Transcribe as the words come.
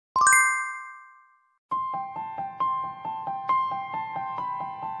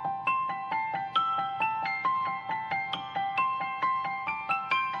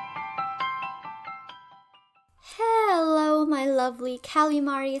lovely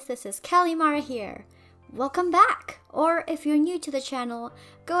Callimaris, this is Callimara here. Welcome back! Or if you're new to the channel,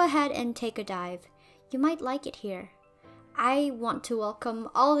 go ahead and take a dive. You might like it here. I want to welcome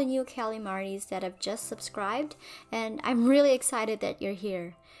all the new Callimaris that have just subscribed, and I'm really excited that you're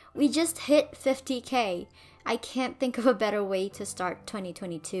here. We just hit 50k. I can't think of a better way to start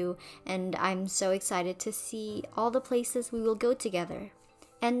 2022, and I'm so excited to see all the places we will go together.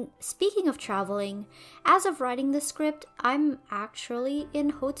 And speaking of traveling, as of writing the script, I'm actually in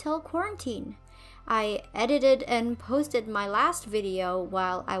hotel quarantine. I edited and posted my last video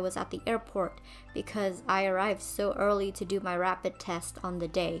while I was at the airport because I arrived so early to do my rapid test on the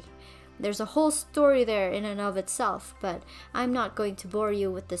day. There's a whole story there in and of itself, but I'm not going to bore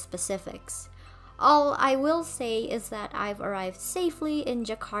you with the specifics. All I will say is that I've arrived safely in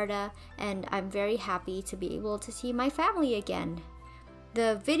Jakarta and I'm very happy to be able to see my family again.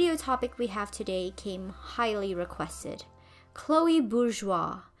 The video topic we have today came highly requested. Chloe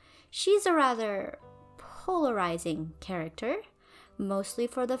Bourgeois. She's a rather polarizing character, mostly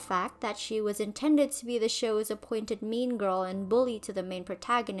for the fact that she was intended to be the show's appointed mean girl and bully to the main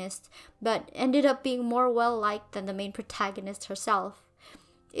protagonist, but ended up being more well-liked than the main protagonist herself.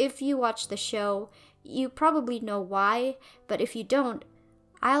 If you watch the show, you probably know why, but if you don't,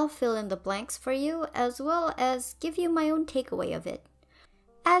 I'll fill in the blanks for you as well as give you my own takeaway of it.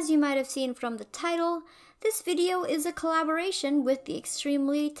 As you might have seen from the title, this video is a collaboration with the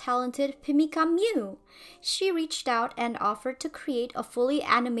extremely talented Pimika Meaw. She reached out and offered to create a fully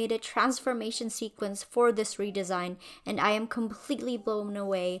animated transformation sequence for this redesign, and I am completely blown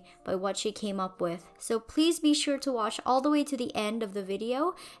away by what she came up with. So please be sure to watch all the way to the end of the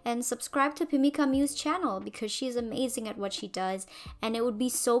video and subscribe to Pimika Mew's channel because she's amazing at what she does, and it would be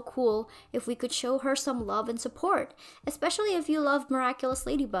so cool if we could show her some love and support, especially if you love Miraculous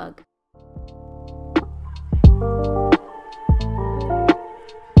Ladybug.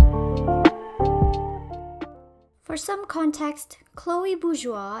 For some context, Chloe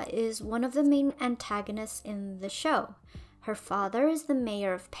Bourgeois is one of the main antagonists in the show. Her father is the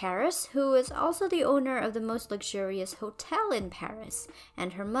mayor of Paris, who is also the owner of the most luxurious hotel in Paris,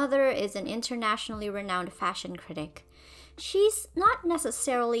 and her mother is an internationally renowned fashion critic. She's not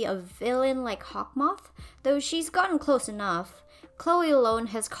necessarily a villain like Hawkmoth, though she's gotten close enough. Chloe alone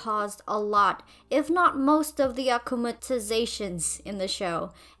has caused a lot, if not most of the akumatizations in the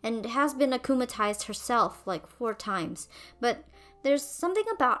show, and has been akumatized herself like 4 times. But there's something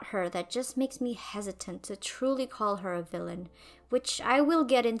about her that just makes me hesitant to truly call her a villain, which I will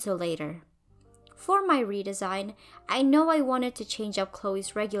get into later. For my redesign, I know I wanted to change up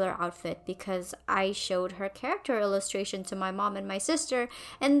Chloe's regular outfit because I showed her character illustration to my mom and my sister,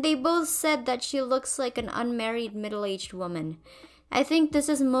 and they both said that she looks like an unmarried middle-aged woman. I think this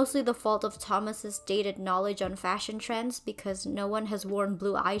is mostly the fault of Thomas's dated knowledge on fashion trends because no one has worn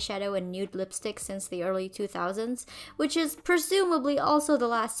blue eyeshadow and nude lipstick since the early 2000s, which is presumably also the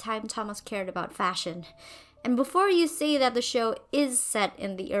last time Thomas cared about fashion. And before you say that the show is set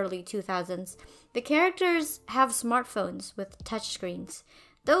in the early 2000s, the characters have smartphones with touchscreens.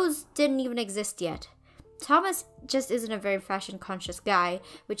 Those didn't even exist yet. Thomas just isn't a very fashion-conscious guy,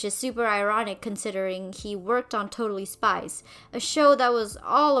 which is super ironic considering he worked on Totally Spies, a show that was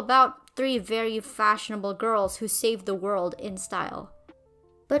all about 3 very fashionable girls who saved the world in style.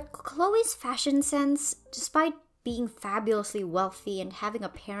 But Chloe's fashion sense, despite being fabulously wealthy and having a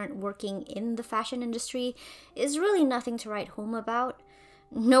parent working in the fashion industry, is really nothing to write home about.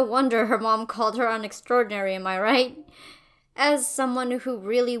 No wonder her mom called her unextraordinary, am I right? As someone who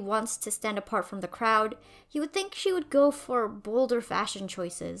really wants to stand apart from the crowd, you would think she would go for bolder fashion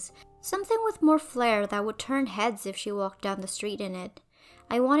choices. Something with more flair that would turn heads if she walked down the street in it.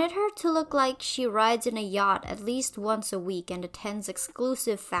 I wanted her to look like she rides in a yacht at least once a week and attends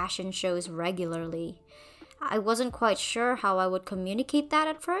exclusive fashion shows regularly. I wasn't quite sure how I would communicate that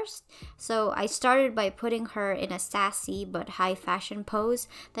at first, so I started by putting her in a sassy but high fashion pose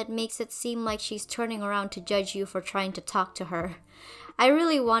that makes it seem like she's turning around to judge you for trying to talk to her. I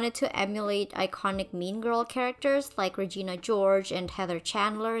really wanted to emulate iconic mean girl characters like Regina George and Heather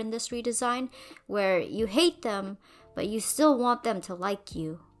Chandler in this redesign, where you hate them, but you still want them to like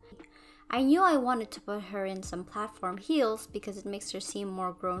you. I knew I wanted to put her in some platform heels because it makes her seem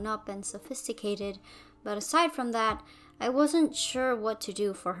more grown up and sophisticated, but aside from that, I wasn't sure what to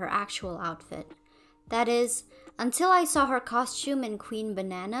do for her actual outfit. That is, until I saw her costume in Queen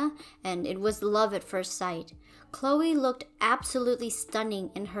Banana, and it was love at first sight. Chloe looked absolutely stunning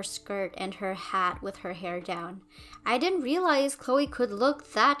in her skirt and her hat with her hair down. I didn't realize Chloe could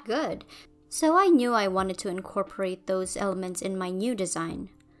look that good, so I knew I wanted to incorporate those elements in my new design.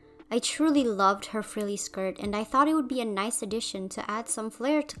 I truly loved her frilly skirt, and I thought it would be a nice addition to add some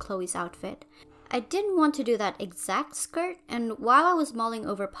flair to Chloe's outfit. I didn't want to do that exact skirt, and while I was mulling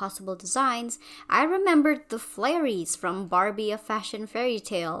over possible designs, I remembered the flairies from Barbie: A Fashion Fairy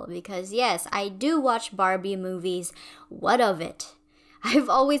Tale, because yes, I do watch Barbie movies. What of it? I've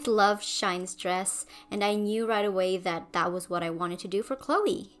always loved Shine's dress, and I knew right away that that was what I wanted to do for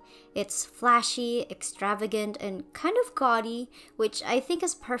Chloe. It's flashy, extravagant, and kind of gaudy, which I think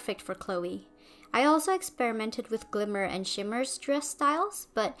is perfect for Chloe. I also experimented with glimmer and shimmer's dress styles,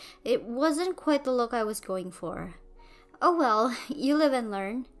 but it wasn't quite the look I was going for. Oh well, you live and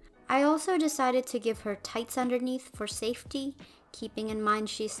learn. I also decided to give her tights underneath for safety, keeping in mind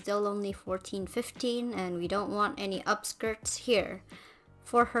she's still only 14-15 and we don't want any upskirts here.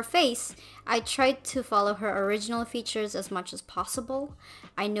 For her face, I tried to follow her original features as much as possible.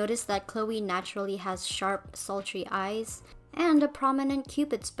 I noticed that Chloe naturally has sharp, sultry eyes and a prominent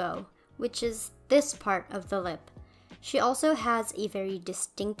cupid's bow, which is this part of the lip. She also has a very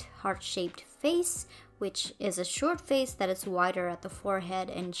distinct heart-shaped face, which is a short face that is wider at the forehead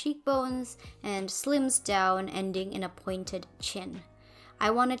and cheekbones and slims down, ending in a pointed chin. I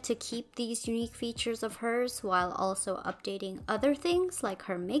wanted to keep these unique features of hers while also updating other things like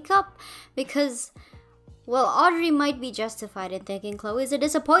her makeup because, well, Audrey might be justified in thinking Chloe's a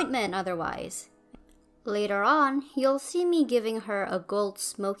disappointment otherwise. Later on, you'll see me giving her a gold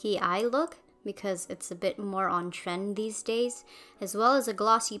smoky eye look because it's a bit more on trend these days, as well as a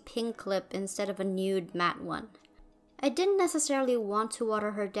glossy pink lip instead of a nude matte one. I didn't necessarily want to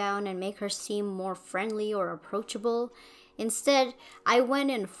water her down and make her seem more friendly or approachable. Instead, I went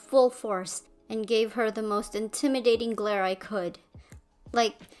in full force and gave her the most intimidating glare I could.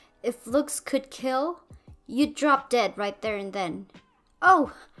 Like, if looks could kill, you'd drop dead right there and then.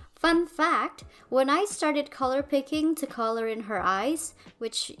 Oh, fun fact, when I started color picking to color in her eyes,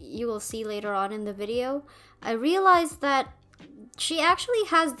 which you will see later on in the video, I realized that she actually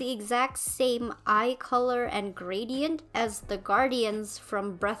has the exact same eye color and gradient as the Guardians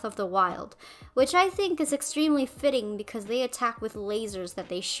from Breath of the Wild, which I think is extremely fitting because they attack with lasers that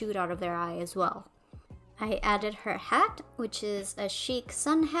they shoot out of their eye as well. I added her hat, which is a chic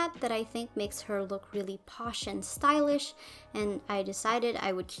sun hat that I think makes her look really posh and stylish, and I decided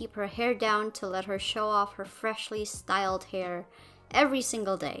I would keep her hair down to let her show off her freshly styled hair every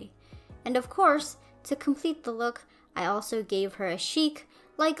single day. And of course, to complete the look, I also gave her a chic,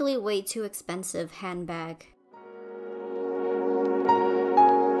 likely way too expensive handbag.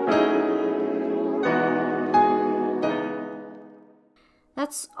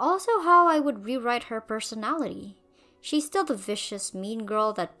 That's also how I would rewrite her personality. She's still the vicious, mean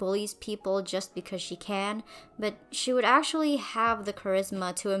girl that bullies people just because she can, but she would actually have the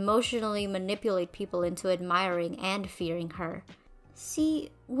charisma to emotionally manipulate people into admiring and fearing her. See,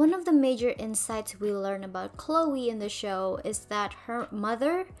 one of the major insights we learn about Chloe in the show is that her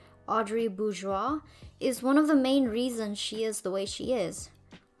mother, Audrey Bourgeois, is one of the main reasons she is the way she is.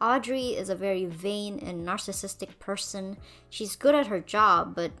 Audrey is a very vain and narcissistic person. She's good at her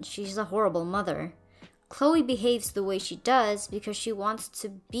job, but she's a horrible mother. Chloe behaves the way she does because she wants to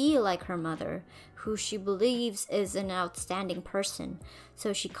be like her mother, who she believes is an outstanding person.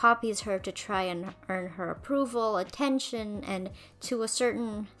 So she copies her to try and earn her approval, attention, and to a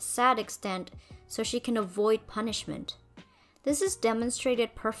certain sad extent, so she can avoid punishment. This is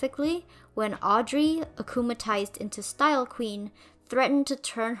demonstrated perfectly when Audrey, akumatized into Style Queen, threatened to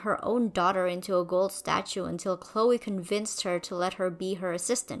turn her own daughter into a gold statue until Chloe convinced her to let her be her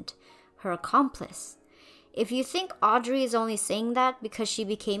assistant, her accomplice. If you think Audrey is only saying that because she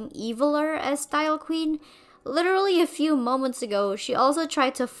became eviler as Style Queen, literally a few moments ago, she also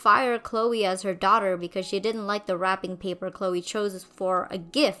tried to fire Chloe as her daughter because she didn't like the wrapping paper Chloe chose for a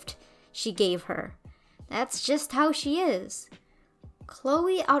gift she gave her. That's just how she is.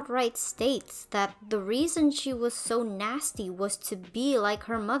 Chloe outright states that the reason she was so nasty was to be like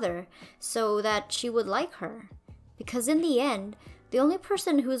her mother, so that she would like her. Because in the end, the only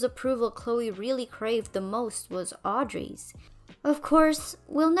person whose approval Chloe really craved the most was Audrey's. Of course,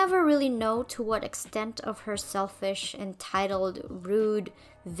 we'll never really know to what extent of her selfish, entitled, rude,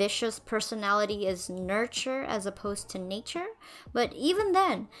 vicious personality is nurture as opposed to nature, but even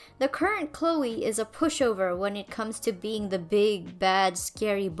then, the current Chloe is a pushover when it comes to being the big, bad,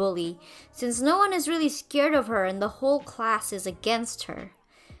 scary bully, since no one is really scared of her and the whole class is against her.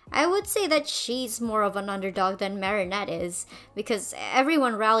 I would say that she's more of an underdog than Marinette is, because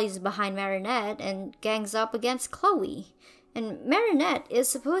everyone rallies behind Marinette and gangs up against Chloe. And Marinette is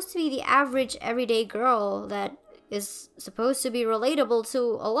supposed to be the average everyday girl that is supposed to be relatable to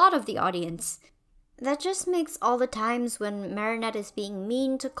a lot of the audience. That just makes all the times when Marinette is being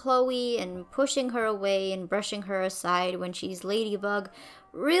mean to Chloe and pushing her away and brushing her aside when she's Ladybug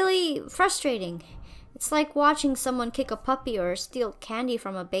really frustrating. It's like watching someone kick a puppy or steal candy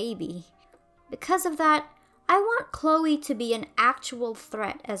from a baby. Because of that, I want Chloe to be an actual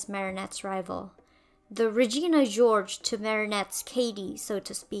threat as Marinette's rival. The Regina George to Marinette's Katie, so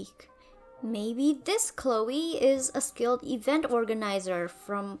to speak. Maybe this Chloe is a skilled event organizer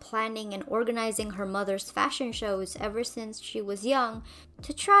from planning and organizing her mother's fashion shows ever since she was young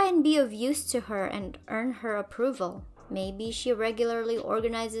to try and be of use to her and earn her approval. Maybe she regularly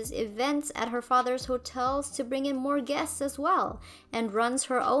organizes events at her father's hotels to bring in more guests as well, and runs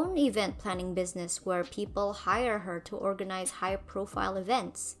her own event planning business where people hire her to organize high-profile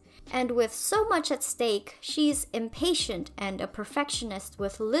events. And with so much at stake, she's impatient and a perfectionist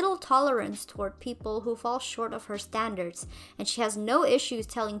with little tolerance toward people who fall short of her standards, and she has no issues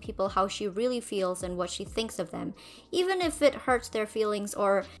telling people how she really feels and what she thinks of them, even if it hurts their feelings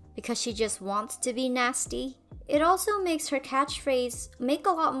or because she just wants to be nasty. It also makes her catchphrase make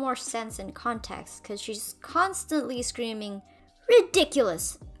a lot more sense in context, because she's constantly screaming,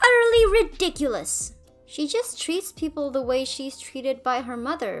 "Ridiculous! Utterly ridiculous!" She just treats people the way she's treated by her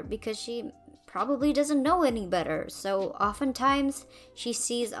mother because she probably doesn't know any better, so oftentimes she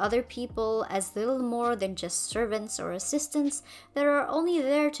sees other people as little more than just servants or assistants that are only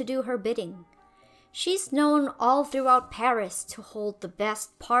there to do her bidding. She's known all throughout Paris to hold the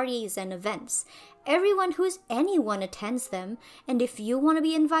best parties and events. Everyone who's anyone attends them, and if you want to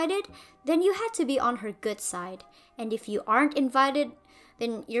be invited, then you had to be on her good side, and if you aren't invited,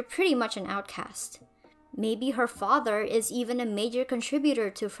 then you're pretty much an outcast. Maybe her father is even a major contributor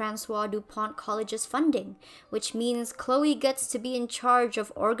to Francois Dupont College's funding, which means Chloe gets to be in charge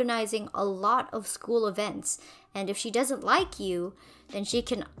of organizing a lot of school events, and if she doesn't like you, then she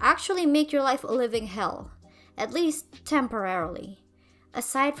can actually make your life a living hell, at least temporarily.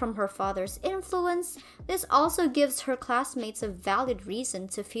 Aside from her father's influence, this also gives her classmates a valid reason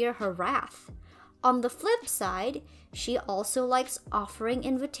to fear her wrath. On the flip side, she also likes offering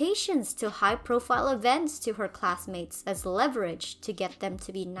invitations to high-profile events to her classmates as leverage to get them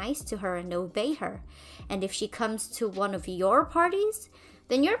to be nice to her and obey her. And if she comes to one of your parties,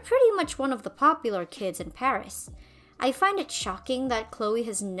 then you're pretty much one of the popular kids in Paris. I find it shocking that Chloe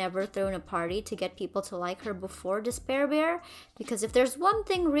has never thrown a party to get people to like her before Despair Bear, because if there's one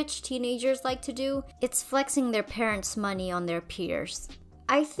thing rich teenagers like to do, it's flexing their parents' money on their peers.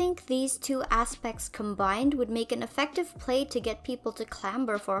 I think these two aspects combined would make an effective play to get people to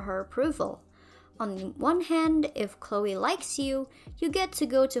clamor for her approval. On the one hand, if Chloe likes you, you get to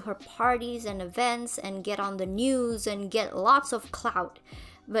go to her parties and events and get on the news and get lots of clout.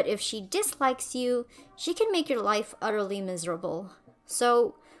 But if she dislikes you, she can make your life utterly miserable.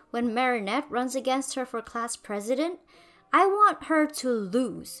 So, when Marinette runs against her for class president, I want her to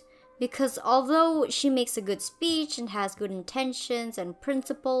lose. Because although she makes a good speech and has good intentions and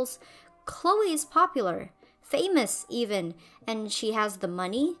principles, Chloe is popular, famous even, and she has the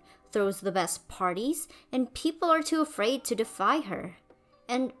money, throws the best parties, and people are too afraid to defy her.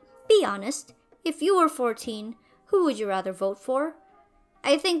 And be honest, if you were 14, who would you rather vote for?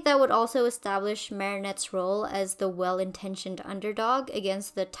 I think that would also establish Marinette's role as the well-intentioned underdog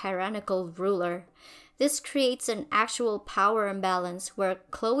against the tyrannical ruler. This creates an actual power imbalance where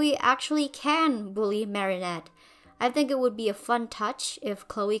Chloe actually can bully Marinette. I think it would be a fun touch if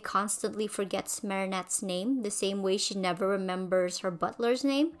Chloe constantly forgets Marinette's name the same way she never remembers her butler's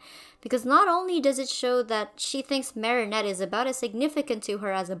name, because not only does it show that she thinks Marinette is about as significant to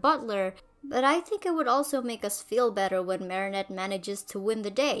her as a butler, but I think it would also make us feel better when Marinette manages to win the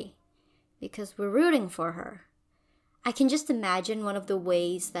day, because we're rooting for her. I can just imagine one of the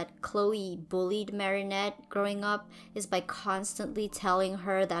ways that Chloe bullied Marinette growing up is by constantly telling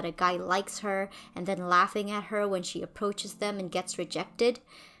her that a guy likes her and then laughing at her when she approaches them and gets rejected.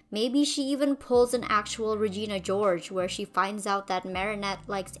 Maybe she even pulls an actual Regina George where she finds out that Marinette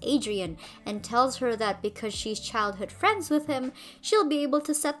likes Adrien and tells her that because she's childhood friends with him, she'll be able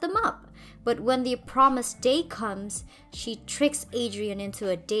to set them up. But when the promised day comes, she tricks Adrien into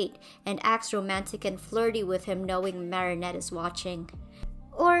a date and acts romantic and flirty with him knowing Marinette is watching.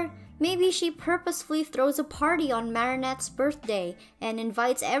 Or maybe she purposefully throws a party on Marinette's birthday and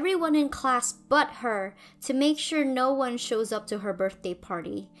invites everyone in class but her to make sure no one shows up to her birthday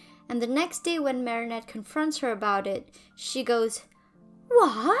party. And the next day when Marinette confronts her about it, she goes,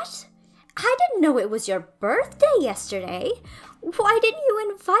 "What? I didn't know it was your birthday yesterday. Why didn't you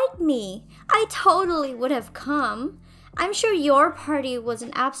invite me? I totally would have come. I'm sure your party was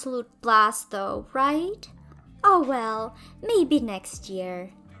an absolute blast though, right? Oh well, maybe next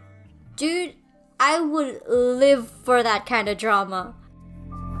year." Dude, I would live for that kind of drama.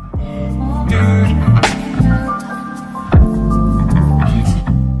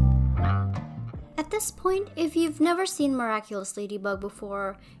 At this point, if you've never seen Miraculous Ladybug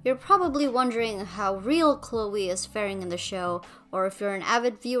before, you're probably wondering how real Chloe is faring in the show, or if you're an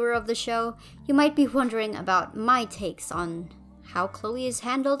avid viewer of the show, you might be wondering about my takes on how Chloe is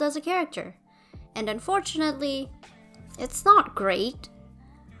handled as a character. And unfortunately, it's not great.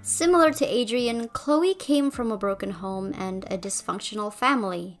 Similar to Adrian, Chloe came from a broken home and a dysfunctional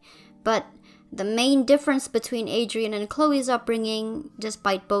family, but the main difference between Adrian and Chloe's upbringing,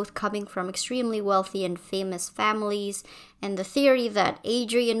 despite both coming from extremely wealthy and famous families, and the theory that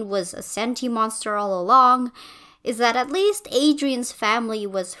Adrian was a senti-monster all along, is that at least Adrian's family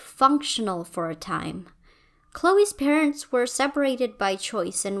was functional for a time. Chloe's parents were separated by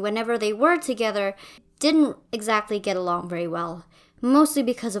choice, and whenever they were together, didn't exactly get along very well, mostly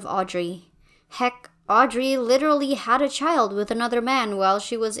because of Audrey. Heck, Audrey literally had a child with another man while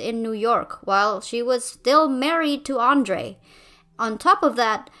she was in New York, while she was still married to Andre. On top of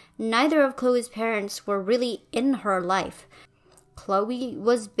that, neither of Chloe's parents were really in her life. Chloe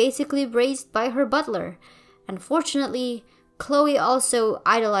was basically raised by her butler. Unfortunately, Chloe also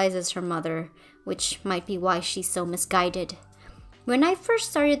idolizes her mother, which might be why she's so misguided. When I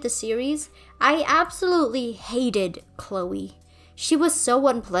first started the series, I absolutely hated Chloe. She was so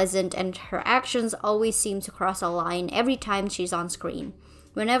unpleasant, and her actions always seemed to cross a line every time she's on screen.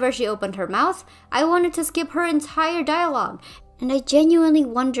 Whenever she opened her mouth, I wanted to skip her entire dialogue, and I genuinely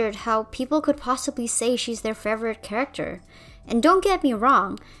wondered how people could possibly say she's their favorite character. And don't get me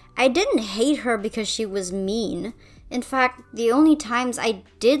wrong, I didn't hate her because she was mean. In fact, the only times I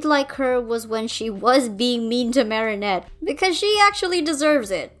did like her was when she was being mean to Marinette, because she actually deserves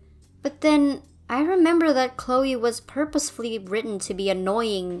it. But then, I remember that Chloe was purposefully written to be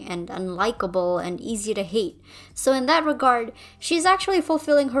annoying and unlikable and easy to hate, so in that regard, she's actually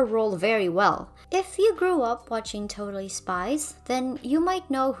fulfilling her role very well. If you grew up watching Totally Spies, then you might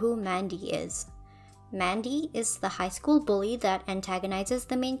know who Mandy is. Mandy is the high school bully that antagonizes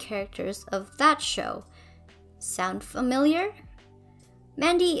the main characters of that show. Sound familiar?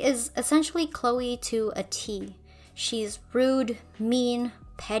 Mandy is essentially Chloe to a T. She's rude, mean,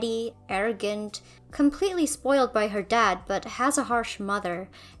 petty, arrogant, completely spoiled by her dad, but has a harsh mother,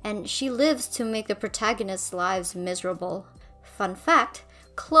 and she lives to make the protagonist's lives miserable. Fun fact,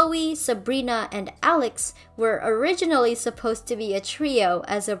 Chloe, Sabrina, and Alex were originally supposed to be a trio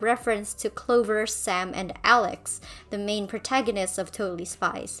as a reference to Clover, Sam, and Alex, the main protagonists of Totally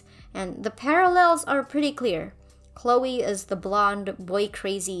Spies, and the parallels are pretty clear. Chloe is the blonde,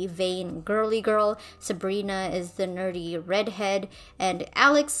 boy-crazy, vain, girly girl, Sabrina is the nerdy redhead, and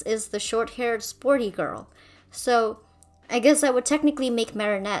Alex is the short-haired, sporty girl. So, I guess I would technically make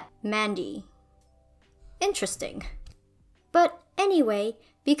Marinette Mandy. Interesting. But anyway,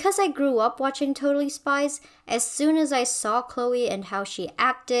 because I grew up watching Totally Spies, as soon as I saw Chloe and how she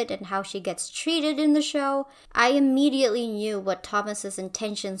acted and how she gets treated in the show, I immediately knew what Thomas's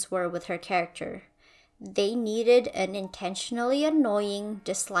intentions were with her character. They needed an intentionally annoying,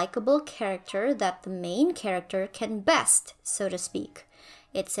 dislikable character that the main character can best, so to speak.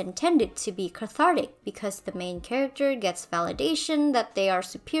 It's intended to be cathartic because the main character gets validation that they are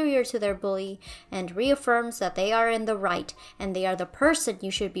superior to their bully and reaffirms that they are in the right and they are the person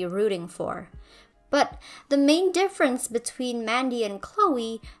you should be rooting for. But the main difference between Mandy and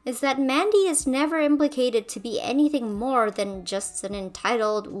Chloe is that Mandy is never implicated to be anything more than just an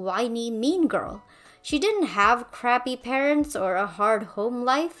entitled, whiny, mean girl. She didn't have crappy parents or a hard home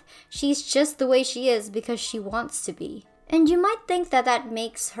life. She's just the way she is because she wants to be. And you might think that that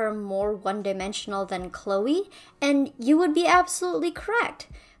makes her more one-dimensional than Chloe, and you would be absolutely correct.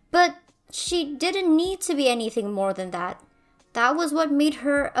 But she didn't need to be anything more than that. That was what made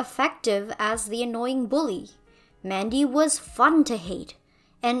her effective as the annoying bully. Mandy was fun to hate.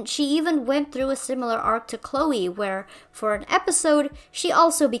 And she even went through a similar arc to Chloe, where, for an episode, she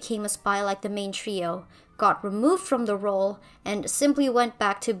also became a spy like the main trio, got removed from the role, and simply went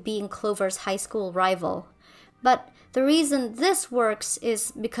back to being Clover's high school rival. But the reason this works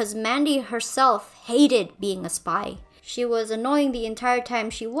is because Mandy herself hated being a spy. She was annoying the entire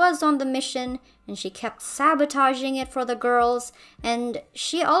time she was on the mission, and she kept sabotaging it for the girls, and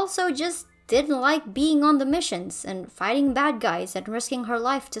she also just didn't like being on the missions and fighting bad guys and risking her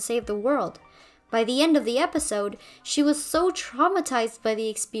life to save the world. By the end of the episode, she was so traumatized by the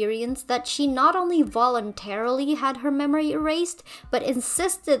experience that she not only voluntarily had her memory erased, but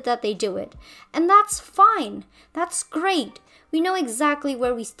insisted that they do it. And that's fine. That's great. We know exactly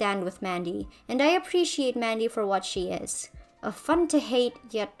where we stand with Mandy, and I appreciate Mandy for what she is. a fun-to-hate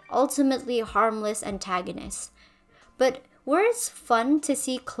yet ultimately harmless antagonist. But where it's fun to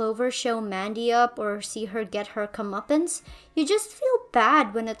see Clover show Mandy up or see her get her comeuppance, you just feel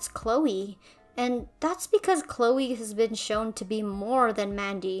bad when it's Chloe. And that's because Chloe has been shown to be more than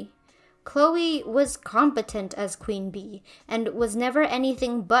Mandy. Chloe was competent as Queen Bee, and was never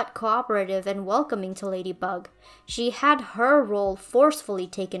anything but cooperative and welcoming to Ladybug. She had her role forcefully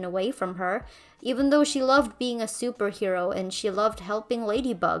taken away from her, even though she loved being a superhero and she loved helping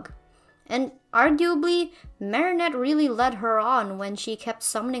Ladybug. And arguably, Marinette really led her on when she kept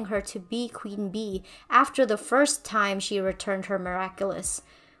summoning her to be Queen Bee after the first time she returned her Miraculous,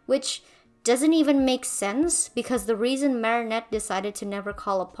 which doesn't even make sense because the reason Marinette decided to never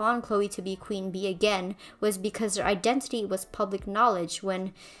call upon Chloe to be Queen Bee again was because her identity was public knowledge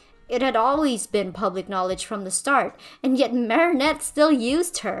when it had always been public knowledge from the start, and yet Marinette still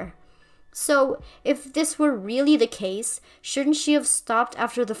used her. So, if this were really the case, shouldn't she have stopped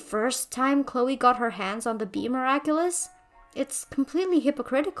after the first time Chloe got her hands on the Bee Miraculous? It's completely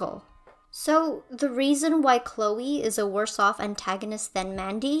hypocritical. So, the reason why Chloe is a worse-off antagonist than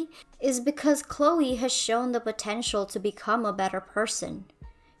Mandy is because Chloe has shown the potential to become a better person.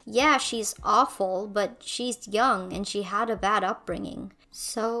 Yeah, she's awful, but she's young and she had a bad upbringing.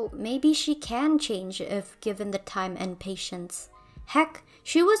 So, maybe she can change if given the time and patience. Heck,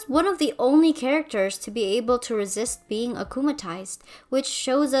 she was one of the only characters to be able to resist being akumatized, which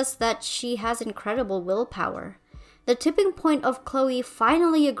shows us that she has incredible willpower. The tipping point of Chloe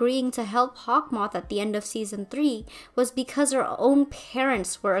finally agreeing to help Hawkmoth at the end of Season 3 was because her own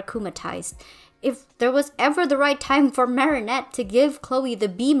parents were akumatized. If there was ever the right time for Marinette to give Chloe the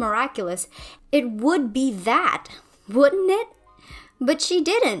Bee Miraculous, it would be that, wouldn't it? But she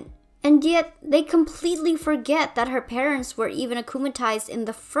didn't. And yet, they completely forget that her parents were even akumatized in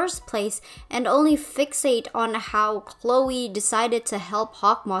the first place and only fixate on how Chloe decided to help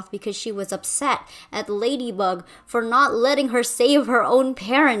Hawkmoth because she was upset at Ladybug for not letting her save her own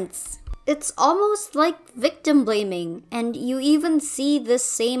parents. It's almost like victim blaming, and you even see this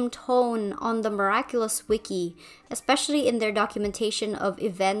same tone on the Miraculous wiki, especially in their documentation of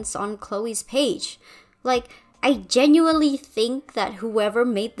events on Chloe's page. Like, I genuinely think that whoever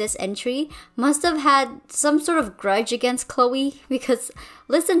made this entry must have had some sort of grudge against Chloe, because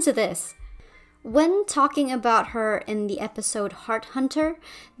listen to this. When talking about her in the episode Heart Hunter,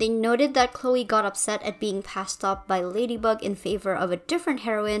 they noted that Chloe got upset at being passed up by Ladybug in favor of a different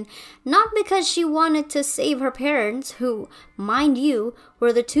heroine, not because she wanted to save her parents, who, mind you,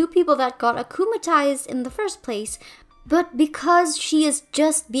 were the two people that got akumatized in the first place, but because she is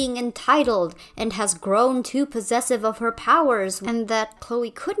just being entitled and has grown too possessive of her powers, and that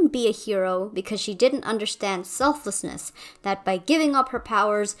Chloe couldn't be a hero because she didn't understand selflessness, that by giving up her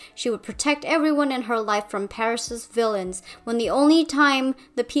powers, she would protect everyone in her life from Paris's villains, when the only time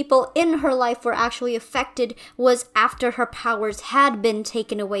the people in her life were actually affected was after her powers had been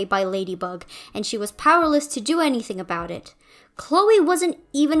taken away by Ladybug, and she was powerless to do anything about it. Chloe wasn't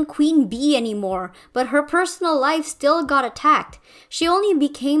even Queen Bee anymore, but her personal life still got attacked. She only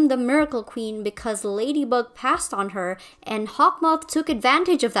became the Miracle Queen because Ladybug passed on her, and Hawkmoth took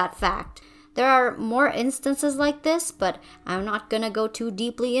advantage of that fact. There are more instances like this, but I'm not gonna go too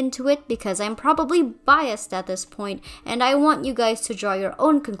deeply into it because I'm probably biased at this point, and I want you guys to draw your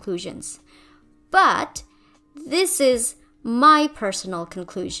own conclusions. But this is my personal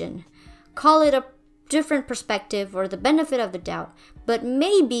conclusion. Call it a different perspective or the benefit of the doubt, but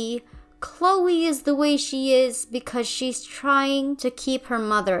maybe Chloe is the way she is because she's trying to keep her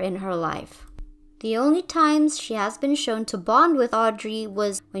mother in her life. The only times she has been shown to bond with Audrey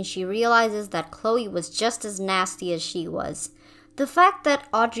was when she realizes that Chloe was just as nasty as she was. The fact that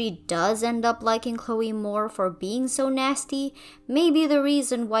Audrey does end up liking Chloe more for being so nasty may be the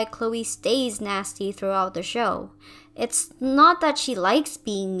reason why Chloe stays nasty throughout the show. It's not that she likes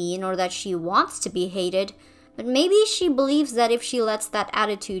being mean or that she wants to be hated, but maybe she believes that if she lets that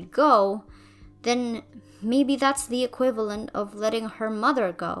attitude go, then maybe that's the equivalent of letting her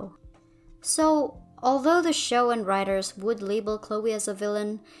mother go. So, although the show and writers would label Chloe as a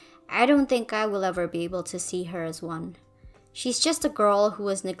villain, I don't think I will ever be able to see her as one. She's just a girl who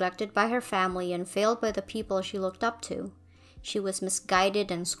was neglected by her family and failed by the people she looked up to. She was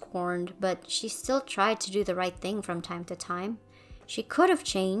misguided and scorned, but she still tried to do the right thing from time to time. She could have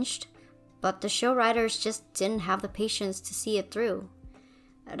changed, but the show writers just didn't have the patience to see it through.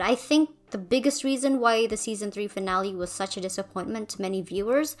 And I think the biggest reason why the Season 3 finale was such a disappointment to many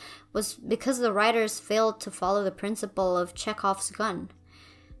viewers was because the writers failed to follow the principle of Chekhov's gun.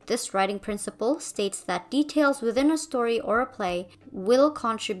 This writing principle states that details within a story or a play will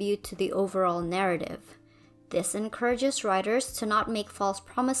contribute to the overall narrative. This encourages writers to not make false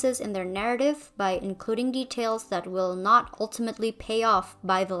promises in their narrative by including details that will not ultimately pay off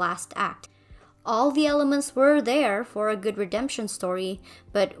by the last act. All the elements were there for a good redemption story,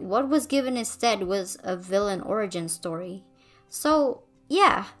 but what was given instead was a villain origin story. So,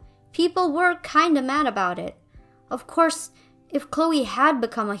 yeah, people were kinda mad about it. Of course, if Chloe had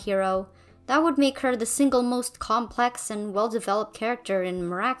become a hero, that would make her the single most complex and well-developed character in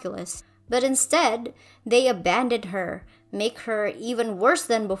Miraculous. But instead, they abandoned her, make her even worse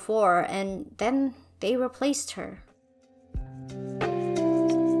than before, and then they replaced her.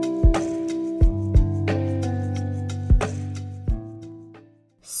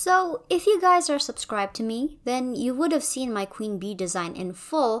 So, if you guys are subscribed to me, then you would have seen my Queen Bee design in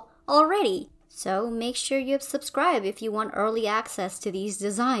full already. So make sure you subscribe if you want early access to these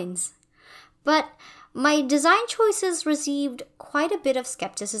designs. But my design choices received quite a bit of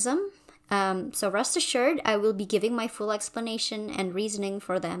skepticism, so rest assured I will be giving my full explanation and reasoning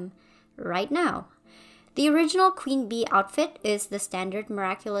for them right now. The original Queen Bee outfit is the standard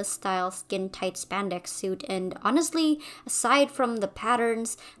Miraculous style skin-tight spandex suit, and honestly, aside from the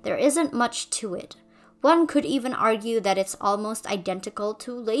patterns, there isn't much to it. One could even argue that it's almost identical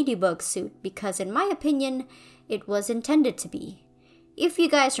to Ladybug's suit because in my opinion, it was intended to be. If you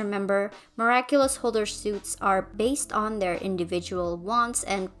guys remember, Miraculous holder suits are based on their individual wants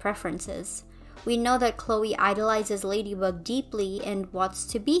and preferences. We know that Chloe idolizes Ladybug deeply and wants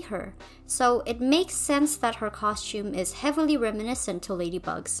to be her, so it makes sense that her costume is heavily reminiscent to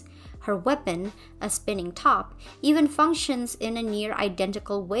Ladybug's. Her weapon, a spinning top, even functions in a near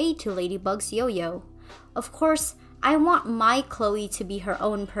identical way to Ladybug's yo-yo. Of course, I want my Chloe to be her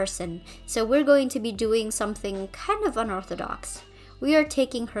own person, so we're going to be doing something kind of unorthodox. We are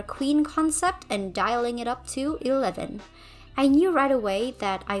taking her queen concept and dialing it up to 11. I knew right away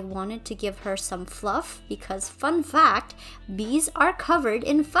that I wanted to give her some fluff because, fun fact, bees are covered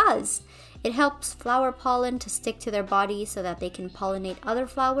in fuzz. It helps flower pollen to stick to their body so that they can pollinate other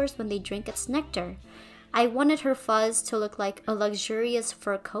flowers when they drink its nectar. I wanted her fuzz to look like a luxurious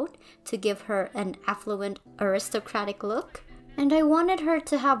fur coat to give her an affluent, aristocratic look. And I wanted her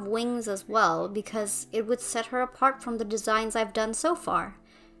to have wings as well because it would set her apart from the designs I've done so far.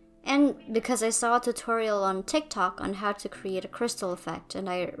 And because I saw a tutorial on TikTok on how to create a crystal effect and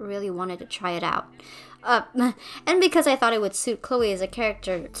I really wanted to try it out. And because I thought it would suit Chloe as a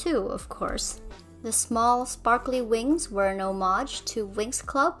character too, of course. The small, sparkly wings were an homage to Winx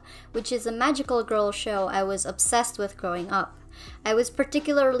Club, which is a magical girl show I was obsessed with growing up. I was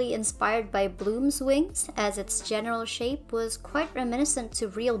particularly inspired by Bloom's wings, as its general shape was quite reminiscent to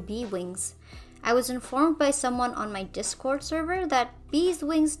real bee wings. I was informed by someone on my Discord server that bees'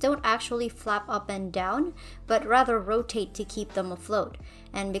 wings don't actually flap up and down, but rather rotate to keep them afloat,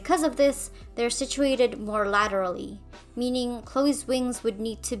 and because of this, they're situated more laterally, meaning Chloe's wings would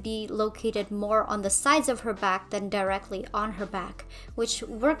need to be located more on the sides of her back than directly on her back, which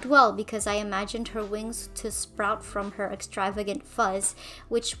worked well because I imagined her wings to sprout from her extravagant fuzz,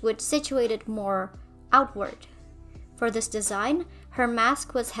 which would situate it more outward. For this design, her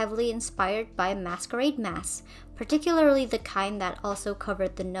mask was heavily inspired by masquerade masks, particularly the kind that also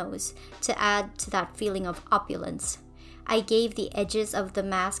covered the nose, to add to that feeling of opulence. I gave the edges of the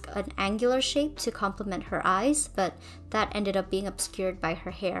mask an angular shape to complement her eyes, but that ended up being obscured by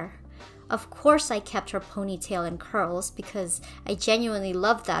her hair. Of course I kept her ponytail in curls because I genuinely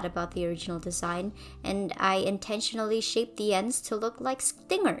loved that about the original design, and I intentionally shaped the ends to look like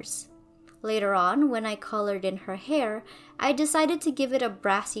stingers. Later on, when I colored in her hair, I decided to give it a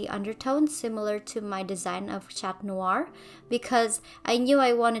brassy undertone similar to my design of Chat Noir because I knew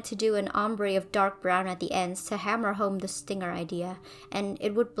I wanted to do an ombre of dark brown at the ends to hammer home the stinger idea, and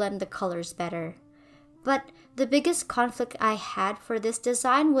it would blend the colors better. But the biggest conflict I had for this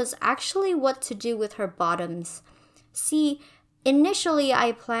design was actually what to do with her bottoms. See, initially,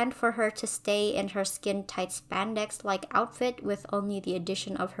 I planned for her to stay in her skin-tight spandex-like outfit with only the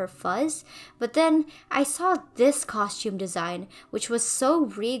addition of her fuzz, but then I saw this costume design, which was so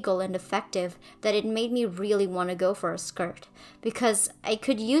regal and effective that it made me really want to go for a skirt, because I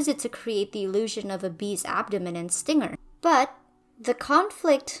could use it to create the illusion of a bee's abdomen and stinger. But the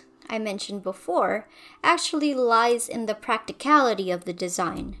conflict I mentioned before actually lies in the practicality of the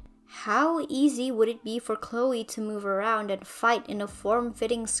design. How easy would it be for Chloe to move around and fight in a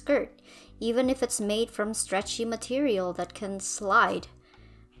form-fitting skirt, even if it's made from stretchy material that can slide?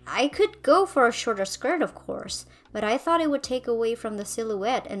 I could go for a shorter skirt, of course, but I thought it would take away from the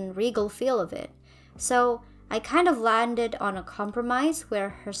silhouette and regal feel of it. So I kind of landed on a compromise where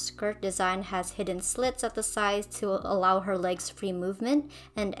her skirt design has hidden slits at the sides to allow her legs free movement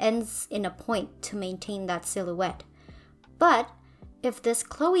and ends in a point to maintain that silhouette. But if this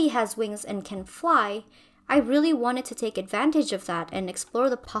Chloe has wings and can fly, I really wanted to take advantage of that and explore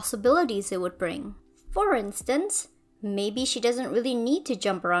the possibilities it would bring. For instance, maybe she doesn't really need to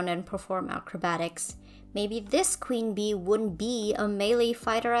jump around and perform acrobatics. Maybe this queen bee wouldn't be a melee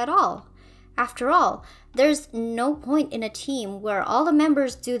fighter at all. After all, there's no point in a team where all the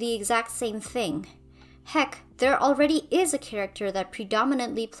members do the exact same thing. Heck, there already is a character that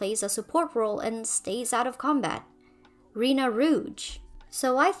predominantly plays a support role and stays out of combat. Rena Rouge.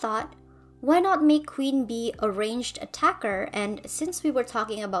 So I thought, why not make Queen Bee a ranged attacker, and since we were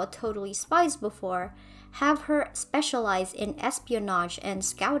talking about Totally Spies before, have her specialize in espionage and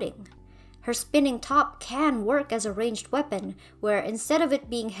scouting. Her spinning top can work as a ranged weapon, where instead of it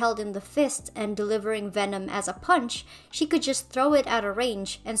being held in the fist and delivering venom as a punch, she could just throw it at a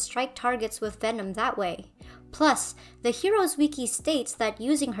range and strike targets with venom that way. Plus, the Heroes Wiki states that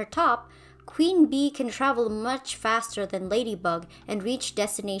using her top, Queen Bee can travel much faster than Ladybug and reach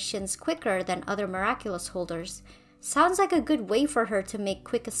destinations quicker than other Miraculous holders. Sounds like a good way for her to make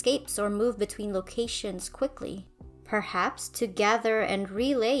quick escapes or move between locations quickly. Perhaps to gather and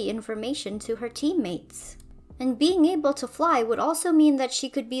relay information to her teammates. And being able to fly would also mean that she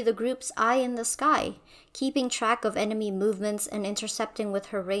could be the group's eye in the sky, keeping track of enemy movements and intercepting with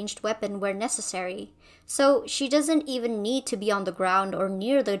her ranged weapon where necessary. So she doesn't even need to be on the ground or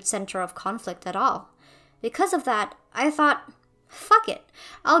near the center of conflict at all. Because of that, I thought, fuck it,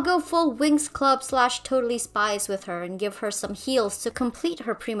 I'll go full Winx Club / Totally Spies with her and give her some heals to complete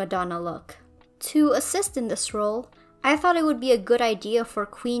her prima donna look. To assist in this role, I thought it would be a good idea for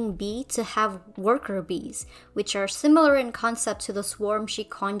Queen Bee to have worker bees, which are similar in concept to the swarm she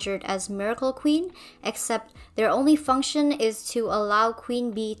conjured as Miracle Queen, except their only function is to allow Queen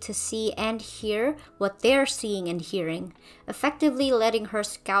Bee to see and hear what they're seeing and hearing, effectively letting her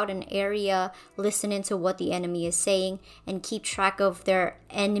scout an area, listen into what the enemy is saying, and keep track of their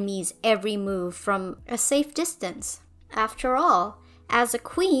enemy's every move from a safe distance. After all, as a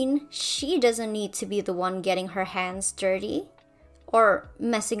queen, she doesn't need to be the one getting her hands dirty or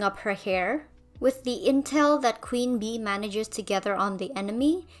messing up her hair. With the intel that Queen Bee manages to gather on the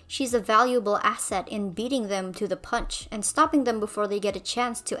enemy, she's a valuable asset in beating them to the punch and stopping them before they get a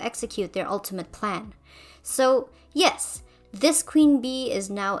chance to execute their ultimate plan. So, yes, this Queen Bee is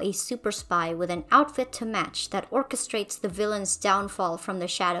now a super spy with an outfit to match that orchestrates the villain's downfall from the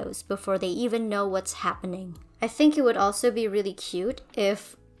shadows before they even know what's happening. I think it would also be really cute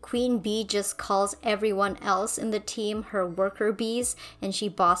if Queen Bee just calls everyone else in the team her worker bees and she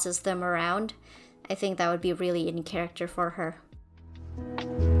bosses them around. I think that would be really in character for her.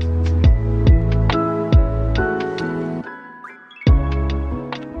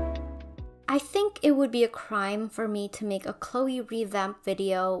 I think it would be a crime for me to make a Chloe revamp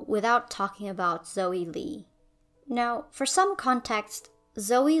video without talking about Zoe Lee. Now, for some context,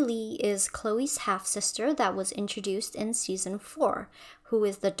 Zoe Lee is Chloe's half-sister that was introduced in Season 4, who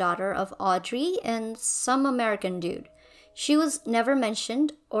is the daughter of Audrey and some American dude. She was never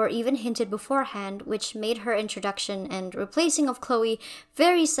mentioned or even hinted beforehand, which made her introduction and replacing of Chloe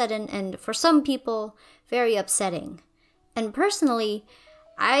very sudden and, for some people, very upsetting. And personally,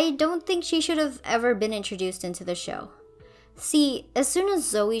 I don't think she should have ever been introduced into the show. See, as soon as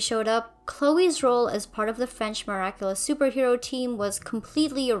Zoe showed up, Chloe's role as part of the French Miraculous superhero team was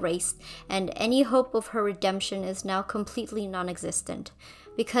completely erased, and any hope of her redemption is now completely non-existent.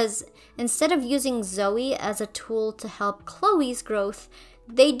 Because instead of using Zoe as a tool to help Chloe's growth,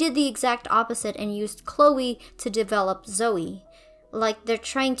 they did the exact opposite and used Chloe to develop Zoe. Like they're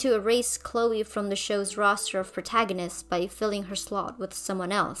trying to erase Chloe from the show's roster of protagonists by filling her slot with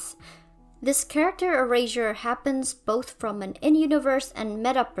someone else. This character erasure happens both from an in-universe and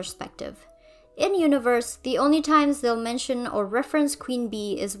meta perspective. In-universe, the only times they'll mention or reference Queen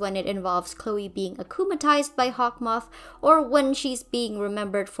Bee is when it involves Chloe being akumatized by Hawkmoth or when she's being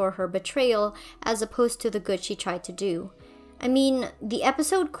remembered for her betrayal as opposed to the good she tried to do. I mean, the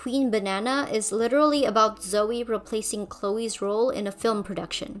episode Queen Banana is literally about Zoe replacing Chloe's role in a film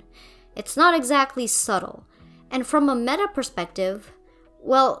production. It's not exactly subtle. And from a meta perspective,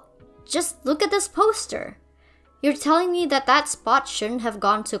 well, just look at this poster. You're telling me that that spot shouldn't have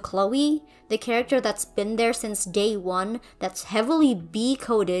gone to Chloe, the character that's been there since day one, that's heavily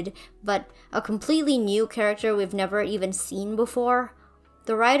B-coded, but a completely new character we've never even seen before?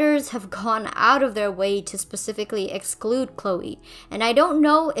 the writers have gone out of their way to specifically exclude Chloe, and I don't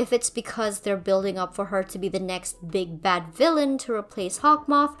know if it's because they're building up for her to be the next big bad villain to replace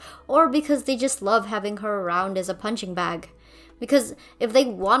Hawkmoth, or because they just love having her around as a punching bag. Because if they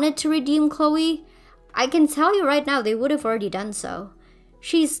wanted to redeem Chloe, I can tell you right now they would have already done so.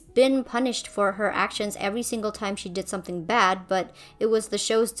 She's been punished for her actions every single time she did something bad, but it was the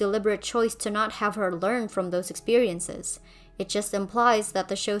show's deliberate choice to not have her learn from those experiences. It just implies that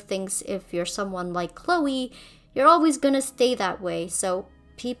the show thinks if you're someone like Chloe, you're always gonna stay that way, so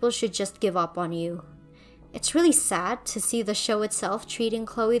people should just give up on you. It's really sad to see the show itself treating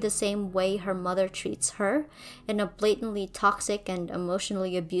Chloe the same way her mother treats her, in a blatantly toxic and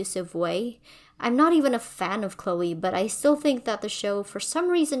emotionally abusive way. I'm not even a fan of Chloe, but I still think that the show for some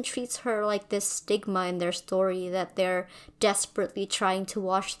reason treats her like this stigma in their story that they're desperately trying to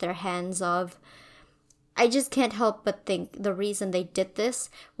wash their hands of. I just can't help but think the reason they did this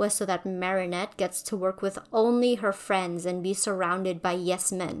was so that Marinette gets to work with only her friends and be surrounded by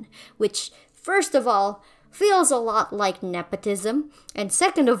yes men, which, first of all, feels a lot like nepotism, and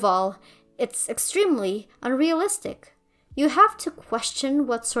second of all, it's extremely unrealistic. You have to question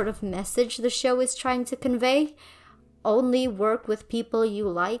what sort of message the show is trying to convey. Only work with people you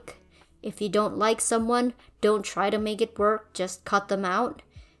like. If you don't like someone, don't try to make it work, just cut them out.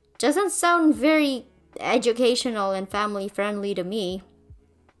 Doesn't sound very educational and family friendly to me.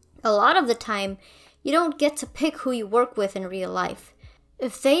 A lot of the time, you don't get to pick who you work with in real life.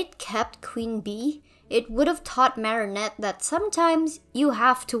 If they'd kept Queen Bee, it would have taught Marinette that sometimes you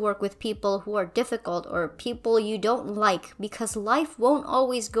have to work with people who are difficult or people you don't like because life won't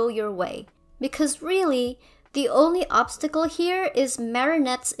always go your way. Because really, the only obstacle here is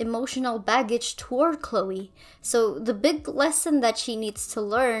Marinette's emotional baggage toward Chloe. So the big lesson that she needs to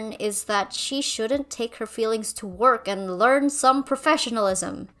learn is that she shouldn't take her feelings to work and learn some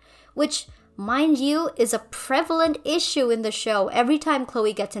professionalism. Which, mind you, is a prevalent issue in the show every time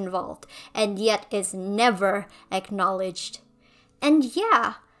Chloe gets involved, and yet is never acknowledged. And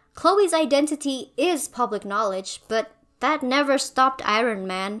yeah, Chloe's identity is public knowledge, but that never stopped Iron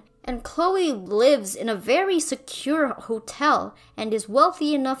Man. And Chloe lives in a very secure hotel and is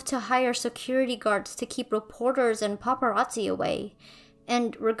wealthy enough to hire security guards to keep reporters and paparazzi away.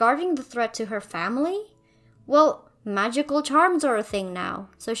 And regarding the threat to her family, well, magical charms are a thing now,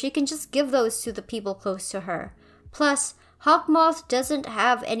 so she can just give those to the people close to her. Plus, Hawkmoth doesn't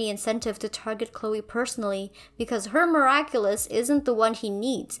have any incentive to target Chloe personally because her Miraculous isn't the one he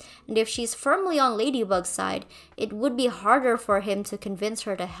needs, and if she's firmly on Ladybug's side, it would be harder for him to convince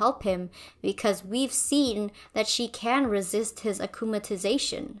her to help him because we've seen that she can resist his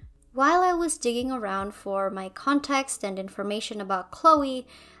akumatization. While I was digging around for my context and information about Chloe,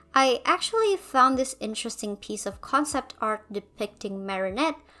 I actually found this interesting piece of concept art depicting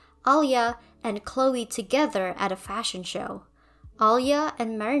Marinette, Alia, and Chloe together at a fashion show. Alia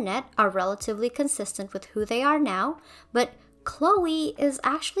and Marinette are relatively consistent with who they are now, but Chloe is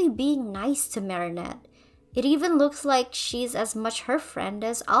actually being nice to Marinette. It even looks like she's as much her friend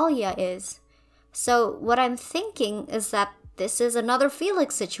as Alia is. So what I'm thinking is that this is another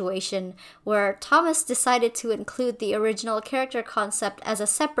Felix situation, where Thomas decided to include the original character concept as a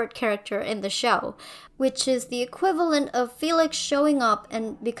separate character in the show, which is the equivalent of Felix showing up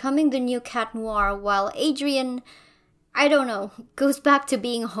and becoming the new Cat Noir while Adrian, I don't know, goes back to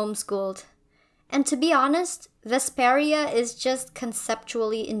being homeschooled. And to be honest, Vesperia is just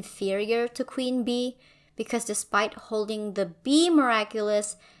conceptually inferior to Queen Bee, because despite holding the Bee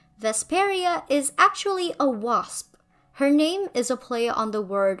Miraculous, Vesperia is actually a wasp. Her name is a play on the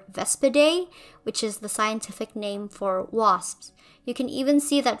word Vespidae, which is the scientific name for wasps. You can even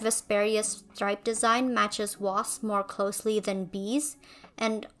see that Vesperia's stripe design matches wasps more closely than bees,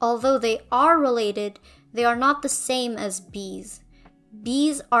 and although they are related, they are not the same as bees.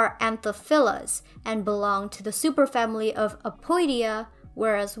 Bees are anthophilas and belong to the superfamily of Apoidea,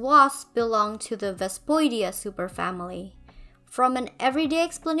 whereas wasps belong to the Vespoidea superfamily. From an everyday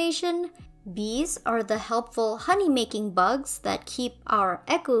explanation, bees are the helpful honey-making bugs that keep our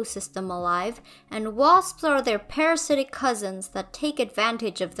ecosystem alive, and wasps are their parasitic cousins that take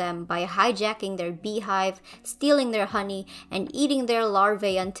advantage of them by hijacking their beehive, stealing their honey, and eating their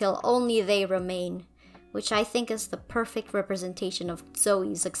larvae until only they remain, which I think is the perfect representation of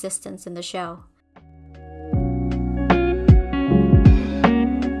Zoe's existence in the show.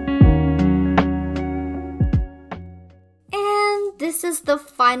 This is the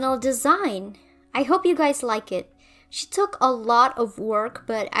final design. I hope you guys like it. She took a lot of work,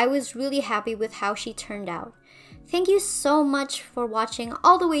 but I was really happy with how she turned out. Thank you so much for watching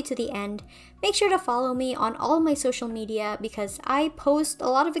all the way to the end. Make sure to follow me on all my social media because I post a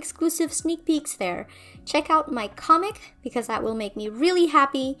lot of exclusive sneak peeks there. Check out my comic because that will make me really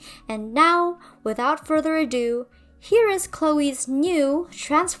happy. And now, without further ado, here is Chloe's new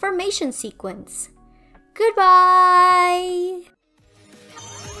transformation sequence. Goodbye!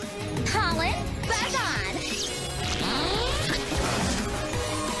 Pollen, back